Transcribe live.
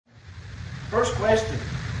First question,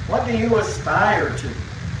 what do you aspire to?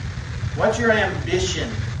 What's your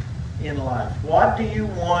ambition in life? What do you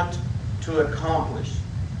want to accomplish?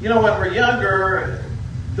 You know, when we're younger,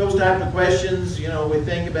 those type of questions, you know, we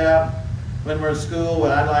think about when we're in school,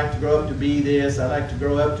 well, I'd like to grow up to be this, I'd like to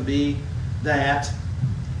grow up to be that.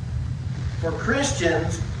 For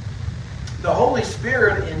Christians, the Holy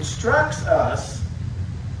Spirit instructs us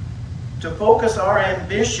to focus our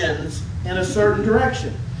ambitions in a certain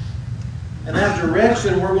direction. And that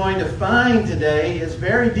direction we're going to find today is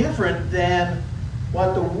very different than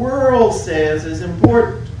what the world says is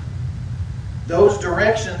important. Those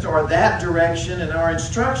directions, or that direction, and our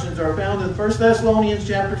instructions are found in 1 Thessalonians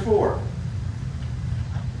chapter 4.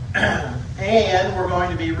 And we're going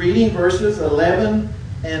to be reading verses 11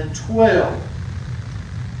 and 12.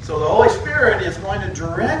 So the Holy Spirit is going to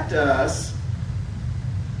direct us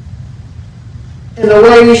in the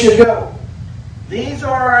way we should go. These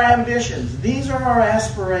are our ambitions. These are our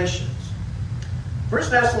aspirations. 1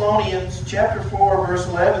 Thessalonians chapter 4, verse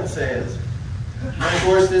 11 says, and of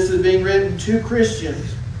course this is being written to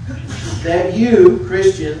Christians, that you,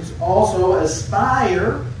 Christians, also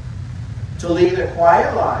aspire to lead a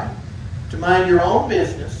quiet life, to mind your own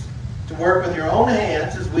business, to work with your own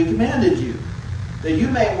hands as we commanded you, that you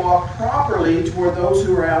may walk properly toward those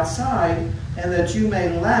who are outside, and that you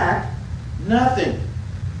may lack nothing.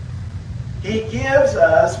 He gives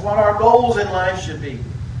us what our goals in life should be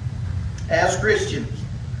as Christians.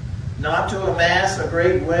 Not to amass a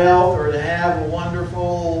great wealth or to have a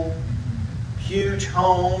wonderful, huge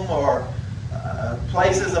home or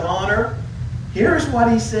places of honor. Here's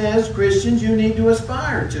what he says, Christians, you need to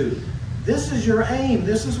aspire to. This is your aim.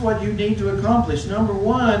 This is what you need to accomplish. Number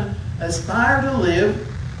one, aspire to live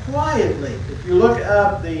quietly. If you look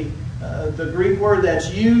up the Greek word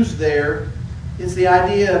that's used there, is the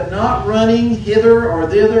idea of not running hither or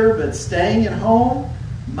thither, but staying at home,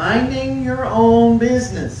 minding your own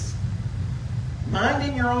business.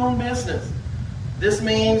 Minding your own business. This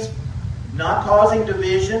means not causing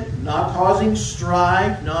division, not causing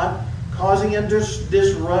strife, not causing a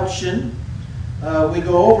disruption. We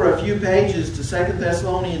go over a few pages to 2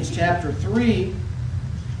 Thessalonians chapter 3.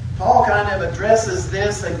 Paul kind of addresses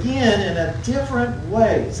this again in a different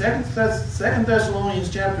way. 2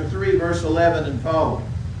 Thessalonians chapter 3, verse 11 and following.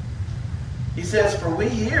 He says, for we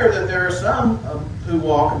hear that there are some who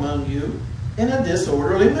walk among you in a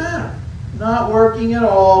disorderly manner, not working at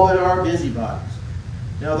all, but are busybodies.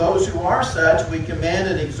 Now those who are such, we command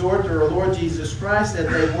and exhort through our Lord Jesus Christ that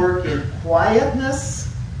they work in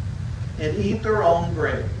quietness and eat their own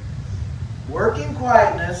bread. Work in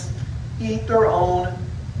quietness, eat their own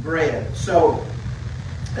bread. So,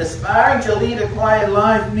 aspiring to lead a quiet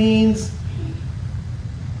life means,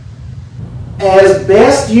 as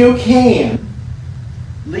best you can,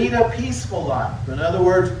 lead a peaceful life. In other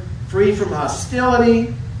words, free from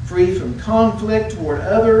hostility, free from conflict toward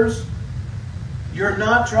others. You're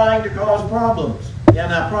not trying to cause problems. Yeah,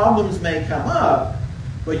 now problems may come up,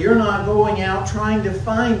 but you're not going out trying to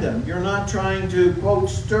find them. You're not trying to, quote,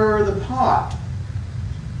 stir the pot.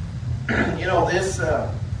 You know, this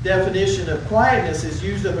definition of quietness is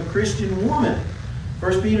used of a Christian woman.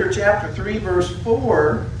 1 Peter chapter 3, verse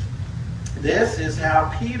 4, this is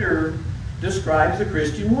how Peter describes a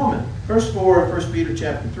Christian woman. Verse 4 of 1 Peter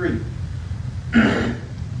chapter 3.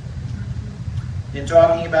 In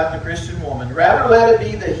talking about the Christian woman, rather let it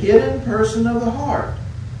be the hidden person of the heart,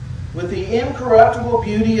 with the incorruptible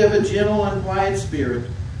beauty of a gentle and quiet spirit,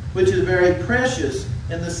 which is very precious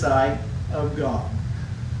in the sight of God.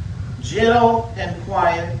 Gentle and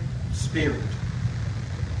quiet spirit.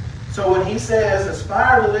 So when he says,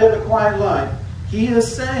 aspire to live a quiet life, he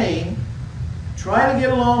is saying, try to get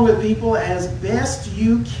along with people as best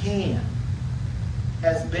you can.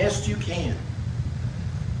 As best you can.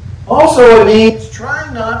 Also, it means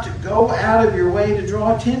try not to go out of your way to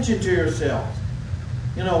draw attention to yourselves.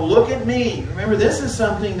 You know, look at me. Remember, this is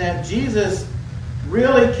something that Jesus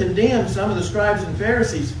really condemned some of the scribes and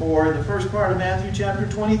Pharisees for in the first part of Matthew chapter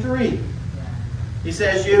 23. He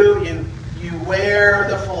says, you wear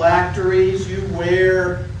the phylacteries, you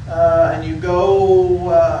wear and you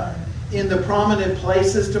go in the prominent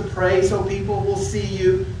places to pray so people will see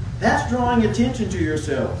you. That's drawing attention to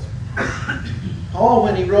yourselves. Paul,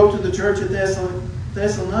 when he wrote to the church at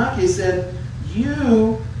Thessaloniki, said,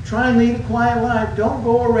 you try and lead a quiet life. Don't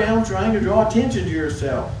go around trying to draw attention to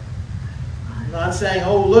yourself. I'm not saying,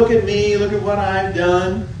 oh, look at me, look at what I've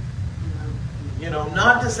done. You know,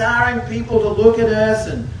 not desiring people to look at us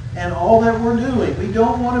and all that we're doing. We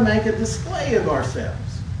don't want to make a display of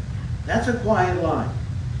ourselves. That's a quiet life.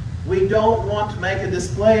 We don't want to make a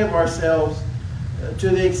display of ourselves to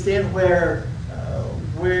the extent where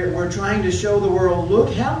we're trying to show the world,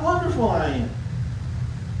 look how wonderful I am.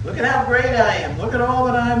 Look at how great I am. Look at all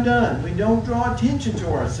that I've done. We don't draw attention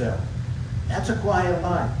to ourselves. That's a quiet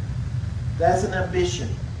life. That's an ambition.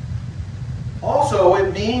 Also,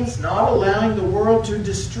 it means not allowing the world to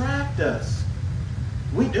distract us.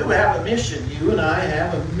 We do have a mission. You and I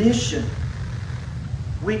have a mission.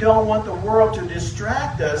 We don't want the world to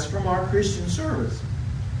distract us from our Christian service.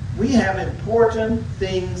 We have important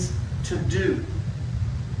things to do.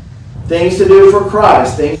 Things to do for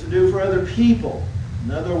Christ. Things to do for other people.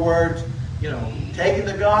 In other words, taking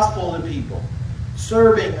the gospel to people.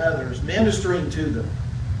 Serving others. Ministering to them.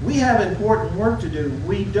 We have important work to do.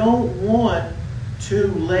 We don't want to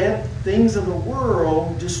let things of the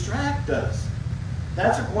world distract us.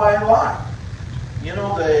 That's a quiet life.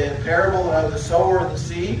 The parable of the sower and the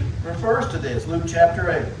seed refers to this. Luke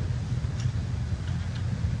chapter 8.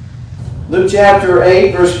 Luke chapter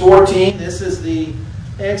 8, verse 14. This is the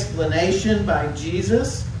explanation by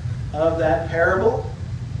Jesus of that parable.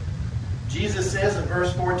 Jesus says in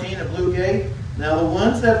verse 14 of Luke 8, "Now the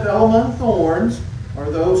ones that fell among thorns are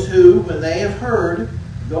those who, when they have heard,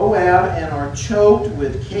 go out and are choked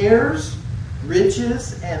with cares,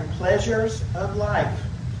 riches, and pleasures of life,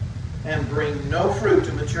 and bring no fruit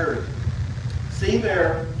to maturity." See,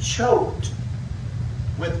 they're choked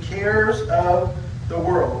with cares of the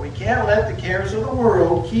world. We can't let the cares of the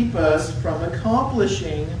world keep us from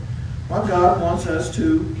accomplishing what God wants us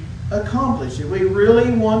to accomplish. If we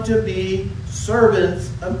really want to be servants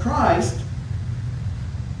of Christ,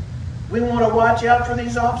 we want to watch out for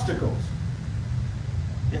these obstacles.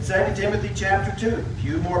 In 2 Timothy chapter 2, a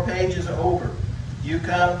few more pages over, you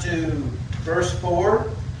come to verse 4,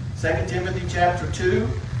 2 Timothy chapter 2.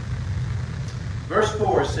 Verse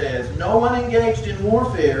 4 says, "No one engaged in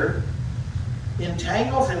warfare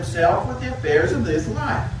entangles himself with the affairs of this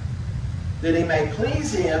life, that he may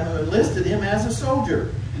please him who enlisted him as a soldier."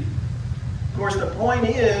 Of course, the point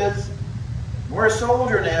is, we're a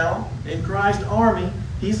soldier now in Christ's army.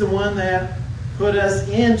 He's the one that put us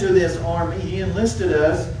into this army. He enlisted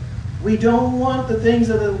us. We don't want the things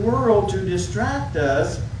of the world to distract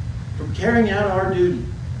us from carrying out our duty.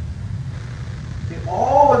 See,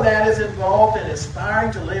 all of that is involved in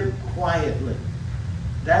aspiring to live quietly.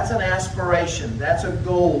 That's an aspiration. That's a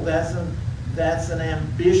goal. That's an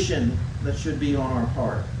ambition that should be on our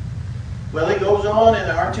part. Well, he goes on in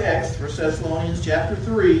our text, 1 Thessalonians chapter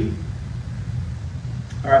 3,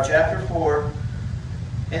 or chapter 4,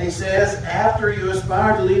 and he says, "After you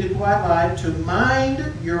aspire to lead a quiet life, to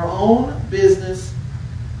mind your own business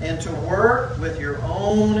and to work with your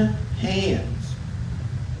own hands."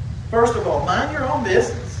 First of all, mind your own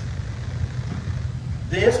business.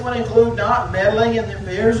 This would include not meddling in the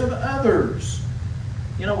affairs of others.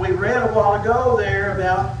 We read a while ago there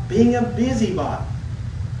about being a busybody.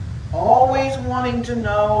 Always wanting to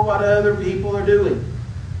know what other people are doing.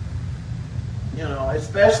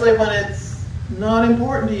 Especially when it's not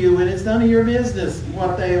important to you and it's none of your business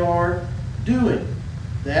what they are doing.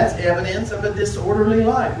 That's evidence of a disorderly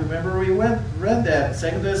life. Remember we read that,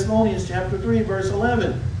 2 Thessalonians chapter 3, verse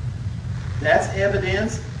 11. That's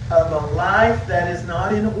evidence of a life that is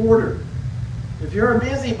not in order. If you're a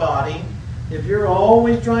busybody, if you're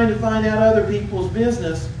always trying to find out other people's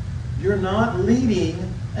business, you're not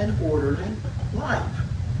leading an orderly life.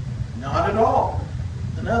 Not at all.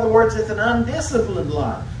 In other words, it's an undisciplined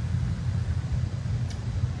life.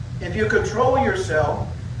 If you control yourself,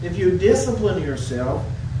 if you discipline yourself,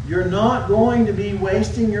 you're not going to be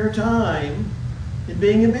wasting your time in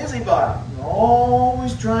being a busybody. You're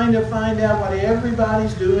always trying to find out what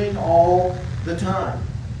everybody's doing all the time.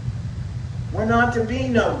 We're not to be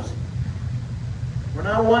nosy. We're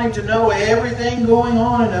not wanting to know everything going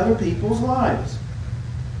on in other people's lives.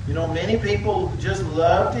 Many people just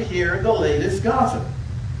love to hear the latest gossip.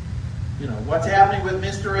 What's happening with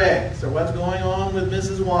Mr. X, or what's going on with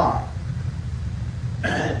Mrs. Y.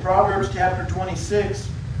 In Proverbs chapter 26,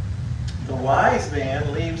 the wise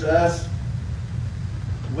man leaves us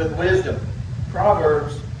with wisdom.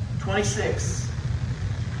 Proverbs 26,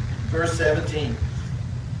 verse 17.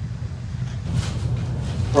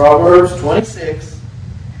 Proverbs 26,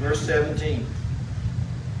 verse 17.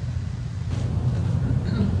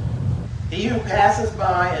 "He who passes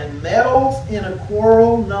by and meddles in a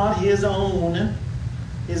quarrel not his own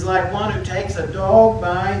is like one who takes a dog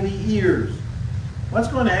by the ears." What's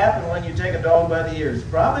going to happen when you take a dog by the ears? It's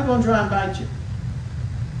probably going to try and bite you.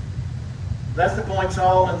 That's the point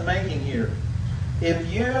Solomon's making here. If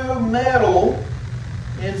you meddle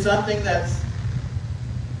in something that's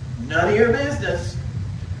none of your business,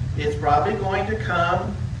 it's probably going to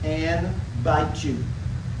come and bite you.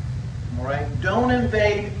 All right? Don't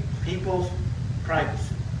invade people's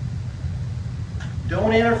privacy.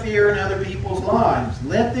 Don't interfere in other people's lives.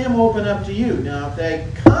 Let them open up to you. Now, if they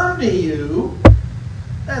come to you,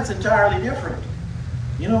 that's entirely different.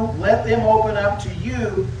 You know, let them open up to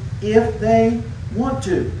you if they want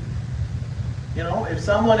to. You know, if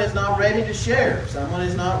someone is not ready to share, if someone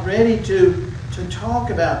is not ready to talk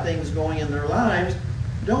about things going in their lives,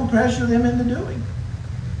 don't pressure them into doing it.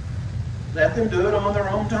 Let them do it on their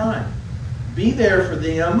own time. Be there for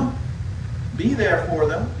them. Be there for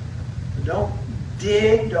them. Don't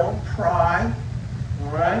dig, don't pry.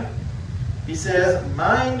 All right? He says,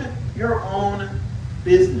 mind your own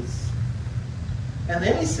business. And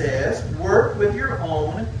then he says, work with your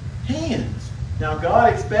own hands. Now,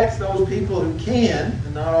 God expects those people who can,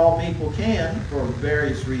 and not all people can for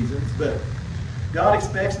various reasons, but God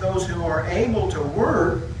expects those who are able to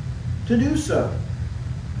work to do so.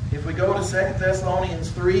 If we go to 2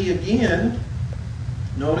 Thessalonians 3 again,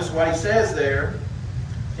 notice what he says there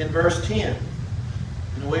in verse 10.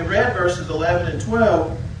 And we read verses 11 and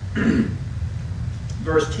 12.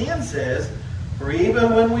 Verse 10 says, for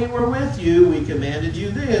even when we were with you, we commanded you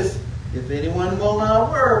this, if anyone will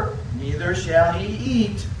not work, neither shall he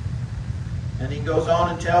eat. And he goes on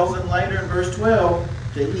and tells them later in verse 12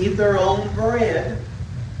 to eat their own bread.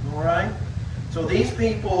 All right? So these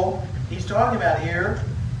people he's talking about here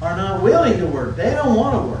are not willing to work. They don't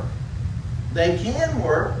want to work. They can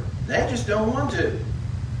work. They just don't want to.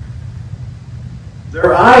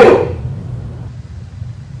 They're idle.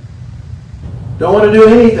 Don't want to do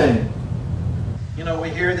anything. You know, we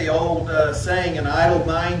hear the old saying, an idle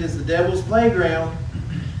mind is the devil's playground.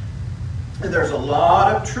 And there's a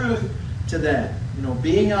lot of truth to that. You know,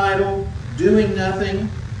 being idle, doing nothing,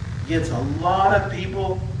 gets a lot of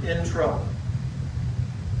people in trouble.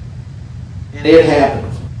 And it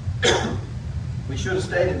happens. We should have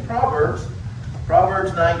stayed in Proverbs.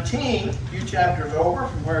 Proverbs 19, a few chapters over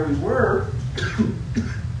from where we were.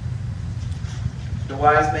 The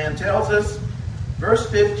wise man tells us, verse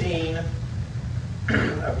 15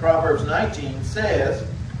 of Proverbs 19 says,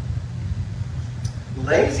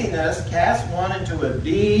 laziness casts one into a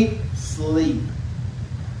deep sleep,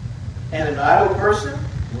 and an idle person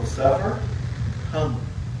will suffer hunger.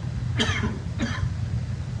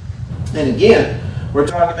 And again, we're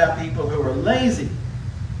talking about people who are lazy.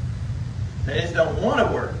 They just don't want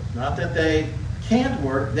to work. Not that they can't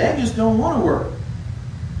work, they just don't want to work.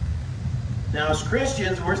 Now, as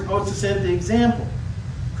Christians, we're supposed to set the example.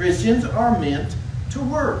 Christians are meant to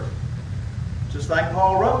work. Just like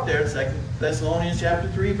Paul wrote there in 2 Thessalonians chapter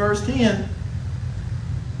 3, verse 10.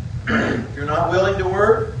 If you're not willing to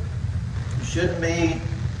work, you shouldn't be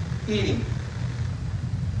eating.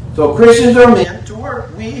 So Christians are meant to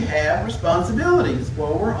work. We have responsibilities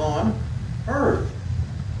while we're on earth.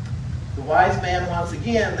 The wise man, once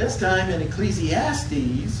again, this time in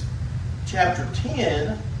Ecclesiastes chapter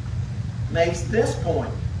 10, makes this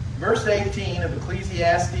point. Verse 18 of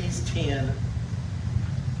Ecclesiastes 10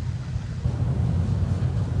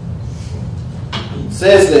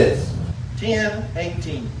 says this,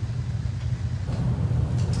 10:18.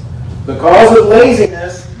 Because of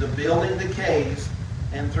laziness, the building decays,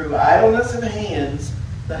 and through idleness of hands,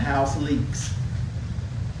 the house leaks.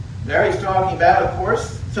 There he's talking about, of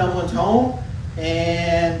course, someone's home,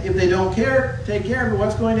 and if they don't take care of it,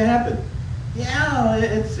 what's going to happen? Yeah,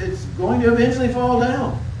 it's going to eventually fall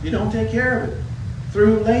down. You don't take care of it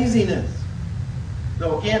through laziness.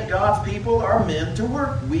 So again, God's people are meant to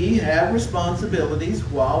work. We have responsibilities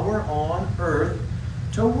while we're on earth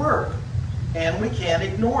to work, and we can't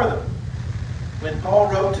ignore them. When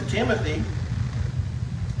Paul wrote to Timothy,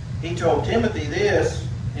 he told Timothy this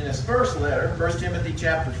in his first letter, 1 Timothy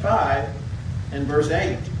chapter 5 and verse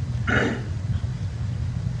 8.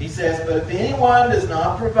 He says, but if anyone does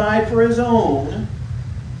not provide for his own,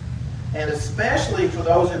 and especially for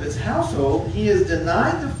those of his household, he is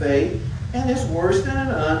denied the faith and is worse than an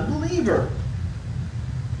unbeliever.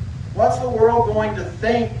 What's the world going to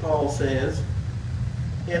think, Paul says,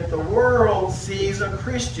 if the world sees a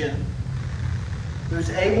Christian who's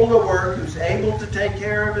able to work, who's able to take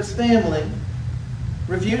care of his family,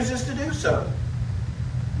 refuses to do so?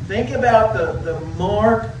 Think about the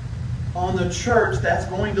mark on the church that's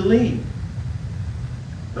going to leave.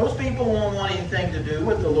 Those people won't want anything to do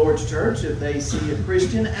with the Lord's church if they see a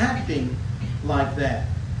Christian acting like that.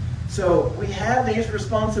 So we have these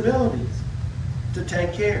responsibilities to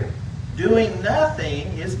take care. Doing nothing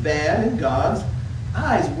is bad in God's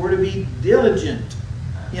eyes. We're to be diligent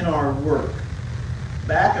in our work.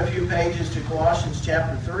 Back a few pages to Colossians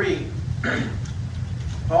chapter 3,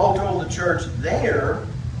 Paul told the church there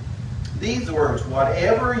these words,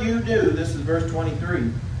 whatever you do, this is verse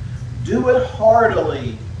 23, do it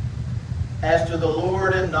heartily as to the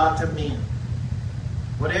Lord and not to men.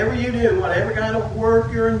 Whatever you do, whatever kind of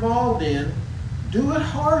work you're involved in, do it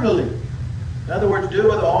heartily. In other words, do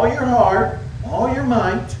it with all your heart, all your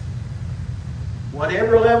might.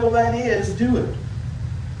 Whatever level that is, do it.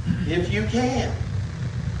 If you can.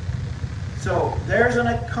 So there's an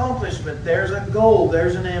accomplishment, there's a goal,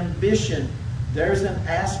 there's an ambition, there's an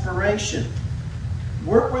aspiration.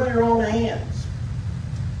 Work with your own hands.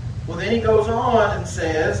 Well, then he goes on and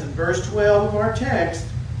says in verse 12 of our text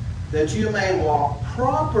that you may walk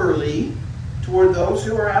properly toward those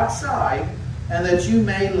who are outside and that you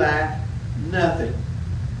may lack nothing.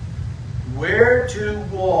 Where to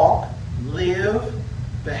walk, live,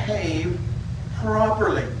 behave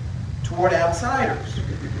properly toward outsiders.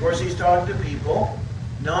 Of course, he's talking to people,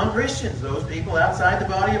 non-Christians, those people outside the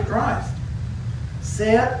body of Christ.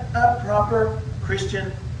 Set a proper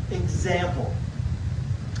Christian example.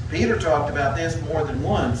 Peter talked about this more than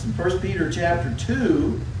once. In 1 Peter chapter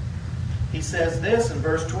 2, he says this in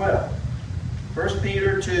verse 12. 1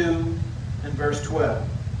 Peter 2 and verse 12.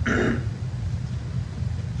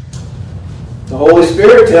 The Holy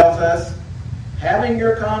Spirit tells us, having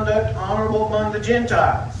your conduct honorable among the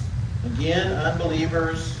Gentiles, again,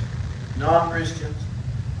 unbelievers, non-Christians,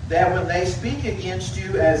 that when they speak against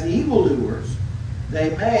you as evildoers,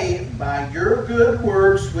 they may, by your good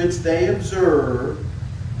works which they observe,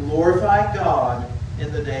 glorify God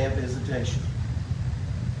in the day of visitation.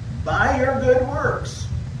 By your good works,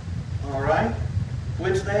 all right,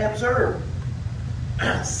 which they observe.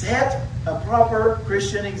 Set a proper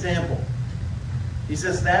Christian example. He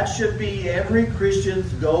says that should be every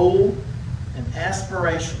Christian's goal and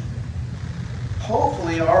aspiration.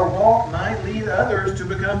 Hopefully our walk might lead others to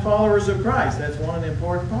become followers of Christ. That's one of the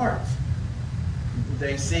important parts.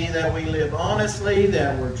 They see that we live honestly,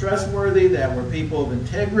 that we're trustworthy, that we're people of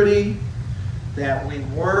integrity, that we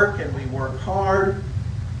work and we work hard.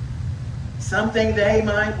 Something they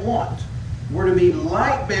might want. We're to be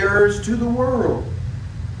light bearers to the world.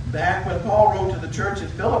 Back when Paul wrote to the church at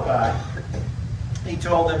Philippi, he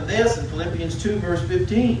told them this in Philippians 2, verse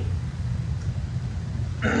 15.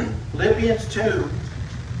 Philippians 2,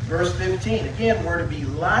 verse 15. Again, we're to be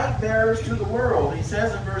light bearers to the world. He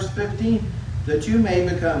says in verse 15, that you may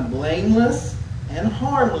become blameless and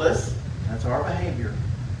harmless, that's our behavior,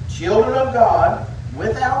 children of God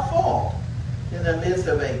without fault, in the midst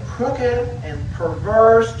of a crooked and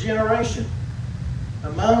perverse generation,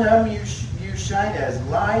 among whom you shine as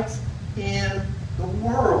lights in the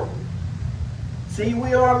world. See,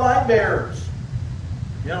 we are light bearers.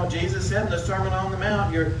 You know, Jesus said in the Sermon on the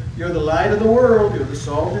Mount, you're the light of the world, you're the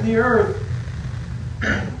salt of the earth.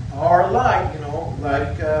 Our light, you know,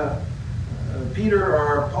 like Peter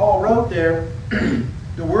or Paul wrote there,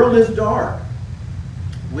 the world is dark,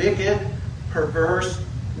 wicked, perverse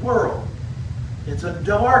world. It's a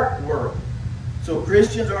dark world. So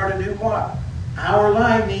Christians are to do what? Our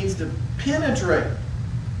light needs to penetrate.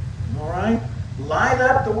 All right? Light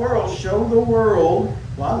up the world. Show the world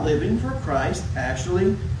what living for Christ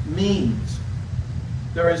actually means.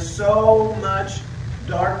 There is so much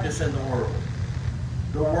darkness in the world.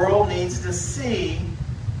 The world needs to see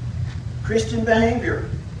Christian behavior,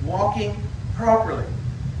 walking properly.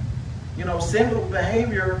 You know, sinful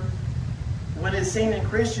behavior, when it's seen in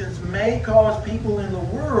Christians, may cause people in the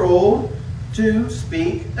world to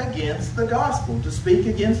speak against the gospel, to speak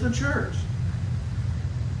against the church.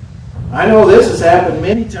 I know this has happened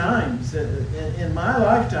many times in my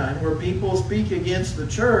lifetime where people speak against the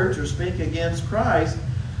church or speak against Christ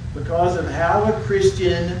because of how a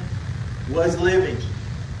Christian was living.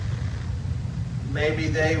 Maybe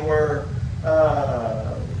they were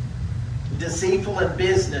deceitful in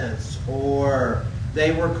business, or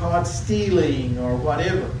they were caught stealing, or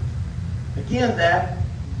whatever. Again,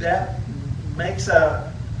 that makes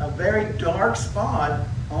a very dark spot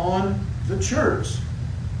on the church.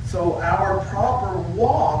 So our proper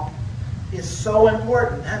walk is so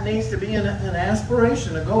important. That needs to be an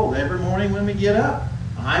aspiration, a goal. Every morning when we get up,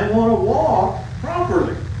 I want to walk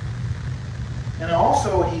properly. And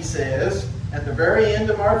also, he says, at the very end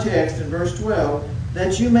of our text in verse 12,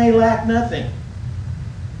 that you may lack nothing.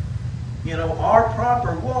 You know, our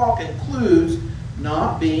proper walk includes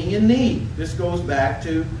not being in need. This goes back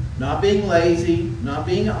to not being lazy, not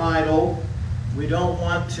being idle. We don't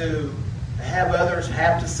want to have others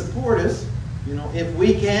have to support us. You know, if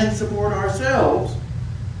we can support ourselves,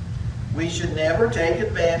 we should never take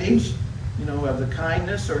advantage, you know, of the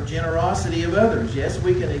kindness or generosity of others. Yes,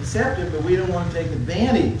 we can accept it, but we don't want to take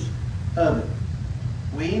advantage of it.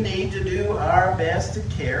 we need to do our best to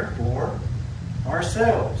care for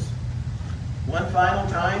ourselves. One final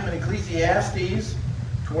time in Ecclesiastes,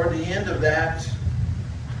 toward the end of that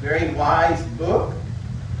very wise book,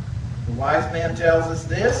 the wise man tells us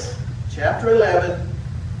this, chapter 11,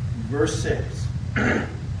 verse 6.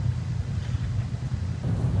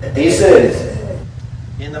 He says,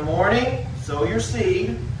 "In the morning sow your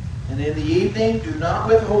seed, and in the evening do not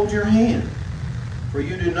withhold your hand. For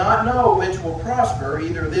you do not know which will prosper,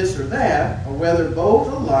 either this or that, or whether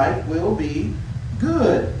both alike will be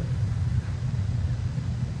good."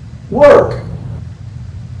 Work.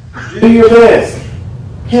 Do your best.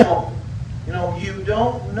 Help. You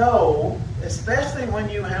don't know, especially when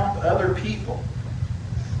you help other people.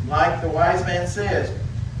 Like the wise man says,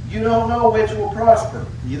 you don't know which will prosper,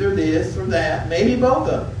 either this or that, maybe both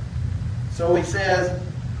of them. So he says,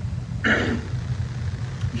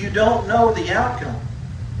 you don't know the outcome.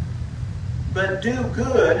 But do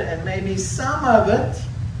good, and maybe some of it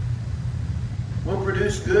will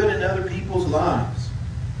produce good in other people's lives.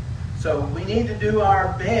 So we need to do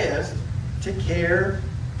our best to care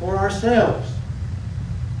for ourselves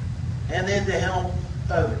and then to help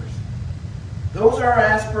others. Those are our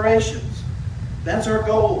aspirations. That's our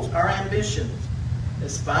goals, our ambitions.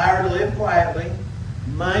 Aspire to live quietly,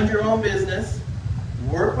 mind your own business,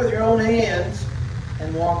 work with your own hands,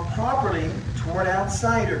 and walk properly toward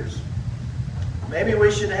outsiders. Maybe we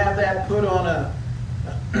should have that put on a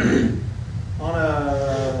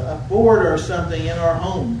board or something in our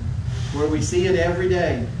home where we see it every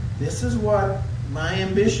day. This is what my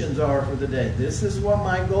ambitions are for the day. This is what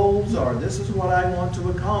my goals are. This is what I want to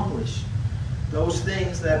accomplish. Those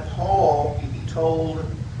things that Paul told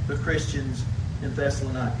the Christians in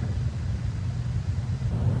Thessalonica.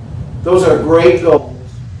 Those are great goals,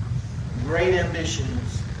 great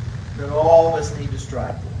ambitions that all of us need to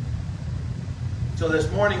strive for. So this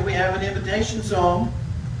morning we have an invitation song,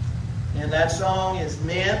 and that song is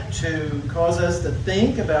meant to cause us to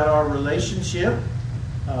think about our relationship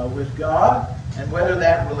with God and whether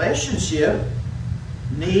that relationship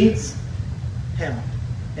needs help.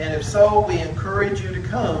 And if so, we encourage you to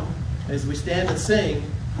come as we stand and sing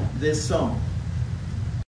this song.